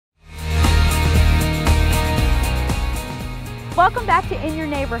Welcome back to In Your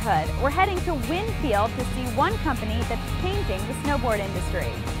Neighborhood. We're heading to Winfield to see one company that's changing the snowboard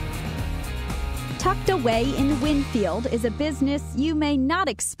industry. Tucked away in Winfield is a business you may not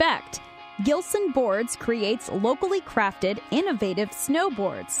expect. Gilson Boards creates locally crafted, innovative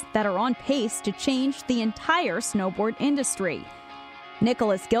snowboards that are on pace to change the entire snowboard industry.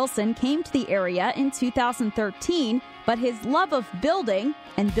 Nicholas Gilson came to the area in 2013, but his love of building,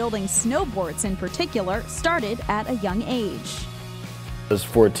 and building snowboards in particular, started at a young age. I was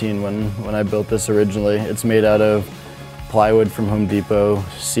 14 when I built this originally. It's made out of plywood from Home Depot,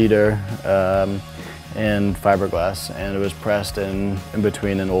 cedar, and fiberglass, and it was pressed in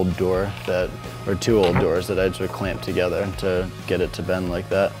between an old door or two old doors that I just clamped together to get it to bend like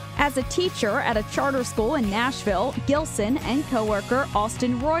that. As a teacher at a charter school in Nashville, Gilson and coworker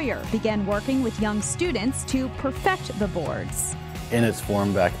Austin Royer began working with young students to perfect the boards. In its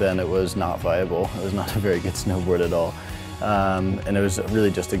form back then, it was not viable. It was not a very good snowboard at all, and it was really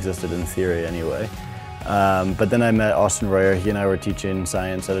just existed in theory anyway. But then I met Austin Royer. He and I were teaching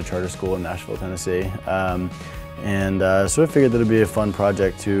science at a charter school in Nashville, Tennessee. So I figured that it'd be a fun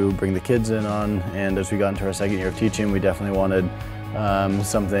project to bring the kids in on, and as we got into our second year of teaching, we definitely wanted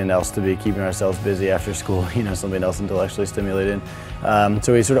something else to be keeping ourselves busy after school, something else intellectually stimulating.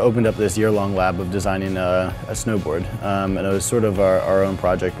 So we sort of opened up this year-long lab of designing a snowboard, and it was sort of our own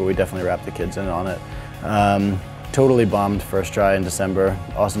project, but we definitely wrapped the kids in on it. Totally bombed first try in December.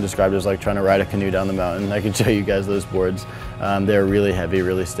 Austin described it as like trying to ride a canoe down the mountain. I can show you guys those boards. They're really heavy,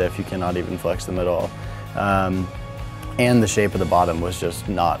 really stiff. You cannot even flex them at all. And the shape of the bottom was just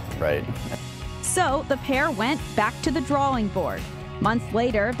not right. So the pair went back to the drawing board. Months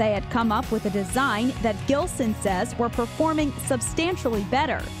later, they had come up with a design that Gilson says were performing substantially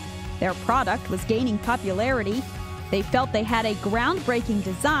better. Their product was gaining popularity. They felt they had a groundbreaking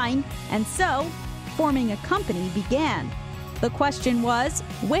design, and so forming a company began. The question was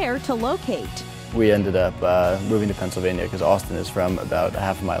where to locate. We ended up moving to Pennsylvania because Austin is from about a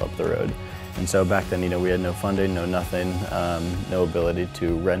half a mile up the road. And so back then, we had no funding, no nothing, no ability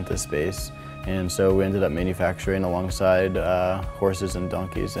to rent the space. And so we ended up manufacturing alongside horses and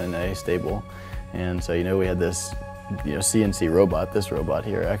donkeys in a stable. And so, we had this CNC robot, this robot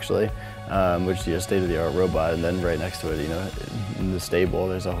here actually, which is a state-of-the-art robot, and then right next to it, in the stable,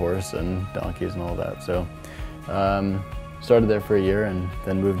 there's a horse and donkeys and all that. So started there for a year and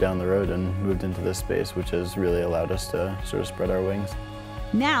then moved down the road and moved into this space, which has really allowed us to sort of spread our wings.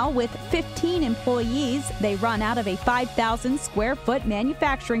 Now, with 15 employees, they run out of a 5,000 square foot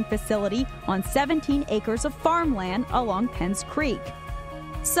manufacturing facility on 17 acres of farmland along Penns Creek.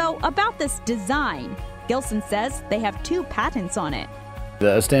 So about this design, Gilson says they have 2 patents on it.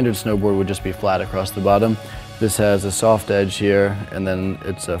 A standard snowboard would just be flat across the bottom. This has a soft edge here, and then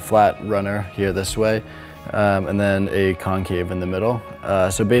it's a flat runner here this way, and then a concave in the middle.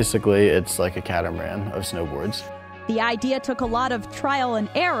 So basically, it's like a catamaran of snowboards. The idea took a lot of trial and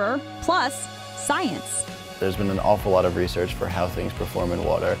error, plus science. There's been an awful lot of research for how things perform in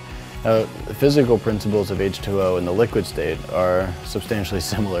water. The physical principles of H2O in the liquid state are substantially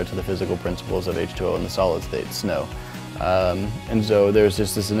similar to the physical principles of H2O in the solid state, snow. And so there's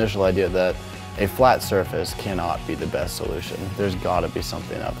just this initial idea that a flat surface cannot be the best solution. There's got to be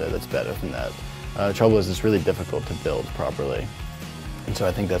something out there that's better than that. The trouble is it's really difficult to build properly. And so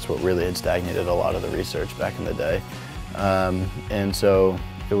I think that's what really had stagnated a lot of the research back in the day. And so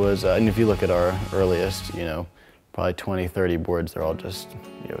it was, and if you look at our earliest, probably 20, 30 boards, they're all just,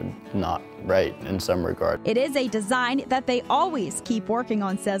 not right in some regard. It is a design that they always keep working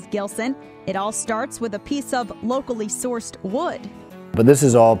on, says Gilson. It all starts with a piece of locally sourced wood. But this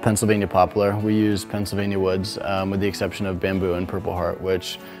is all Pennsylvania poplar. We use Pennsylvania woods, with the exception of bamboo and purple heart,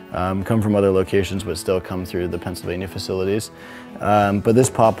 which come from other locations but still come through the Pennsylvania facilities. But this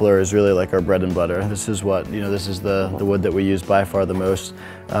poplar is really like our bread and butter. This is what, this is the wood that we use by far the most.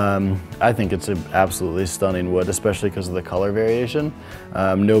 I think it's an absolutely stunning wood, especially because of the color variation.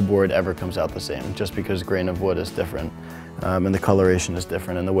 No board ever comes out the same, just because grain of wood is different. And the coloration is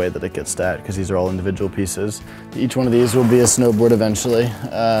different in the way that it gets stacked, because these are all individual pieces. Each one of these will be a snowboard eventually.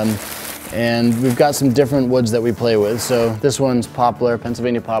 And we've got some different woods that we play with. So this one's poplar,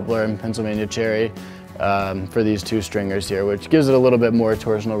 Pennsylvania poplar, and Pennsylvania cherry for these 2 stringers here, which gives it a little bit more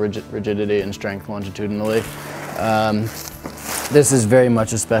torsional rigidity and strength longitudinally. This is very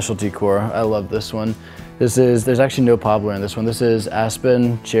much a specialty core. I love this one. There's actually no poplar in this one. This is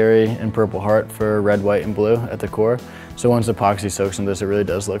aspen, cherry, and purple heart for red, white, and blue at the core. So once epoxy soaks in this, it really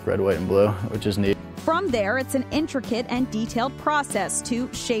does look red, white, and blue, which is neat. From there, it's an intricate and detailed process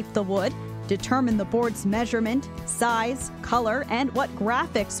to shape the wood, determine the board's measurement, size, color, and what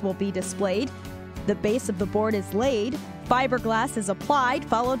graphics will be displayed. The base of the board is laid, fiberglass is applied,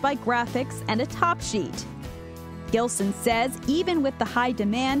 followed by graphics and a top sheet. Gilson says even with the high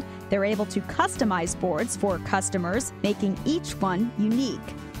demand, they're able to customize boards for customers, making each one unique.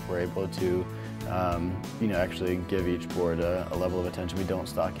 We're able to actually give each board a level of attention. We don't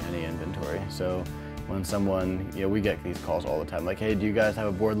stock any inventory. So when someone, we get these calls all the time, like, hey, do you guys have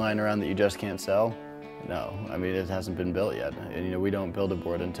a board lying around that you just can't sell? No, I mean, it hasn't been built yet. And we don't build a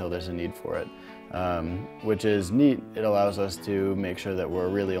board until there's a need for it, which is neat. It allows us to make sure that we're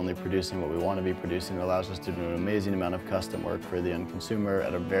really only producing what we want to be producing. It allows us to do an amazing amount of custom work for the end consumer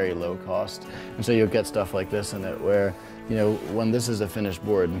at a very low cost. And so you'll get stuff like this in it where, when this is a finished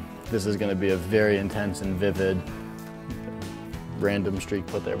board, this is going to be a very intense and vivid random streak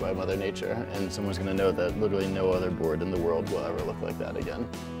put there by Mother Nature, and someone's going to know that literally no other board in the world will ever look like that again.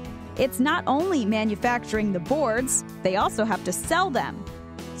 It's not only manufacturing the boards, they also have to sell them.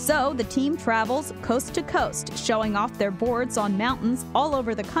 So the team travels coast to coast, showing off their boards on mountains all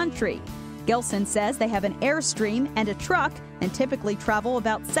over the country. Gilson says they have an Airstream and a truck and typically travel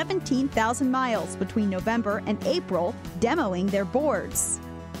about 17,000 miles between November and April, demoing their boards.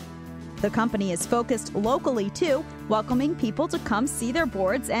 The company is focused locally too, welcoming people to come see their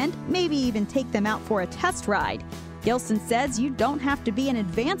boards and maybe even take them out for a test ride. Gilson says you don't have to be an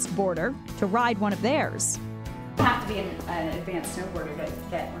advanced boarder to ride one of theirs. You don't have to be an advanced snowboarder to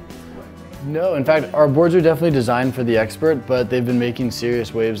get one of these boards. No, in fact, our boards are definitely designed for the expert, but they've been making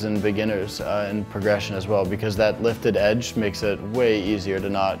serious waves in beginners and progression as well, because that lifted edge makes it way easier to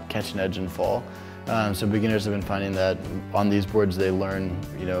not catch an edge and fall. So beginners have been finding that on these boards they learn,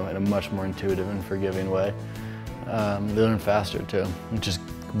 in a much more intuitive and forgiving way. They learn faster too, which is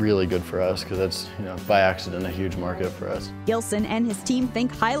really good for us because that's, by accident, a huge market for us. Gilson and his team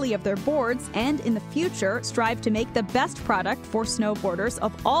think highly of their boards and in the future strive to make the best product for snowboarders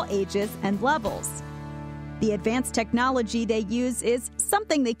of all ages and levels. The advanced technology they use is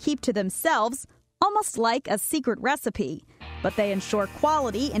something they keep to themselves, almost like a secret recipe, but they ensure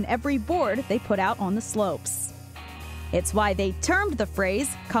quality in every board they put out on the slopes. It's why they termed the phrase,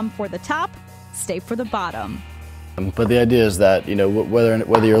 "Come for the top, stay for the bottom." But the idea is that,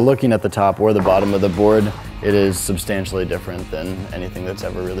 whether you're looking at the top or the bottom of the board, it is substantially different than anything that's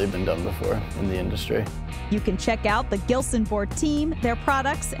ever really been done before in the industry. You can check out the Gilson Board team, their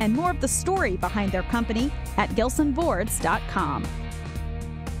products, and more of the story behind their company at gilsonboards.com.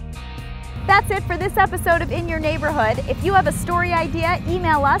 That's it for this episode of In Your Neighborhood. If you have a story idea,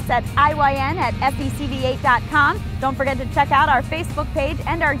 email us at iyn@secv8.com. Don't forget to check out our Facebook page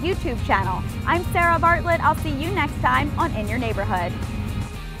and our YouTube channel. I'm Sarah Bartlett. I'll see you next time on In Your Neighborhood.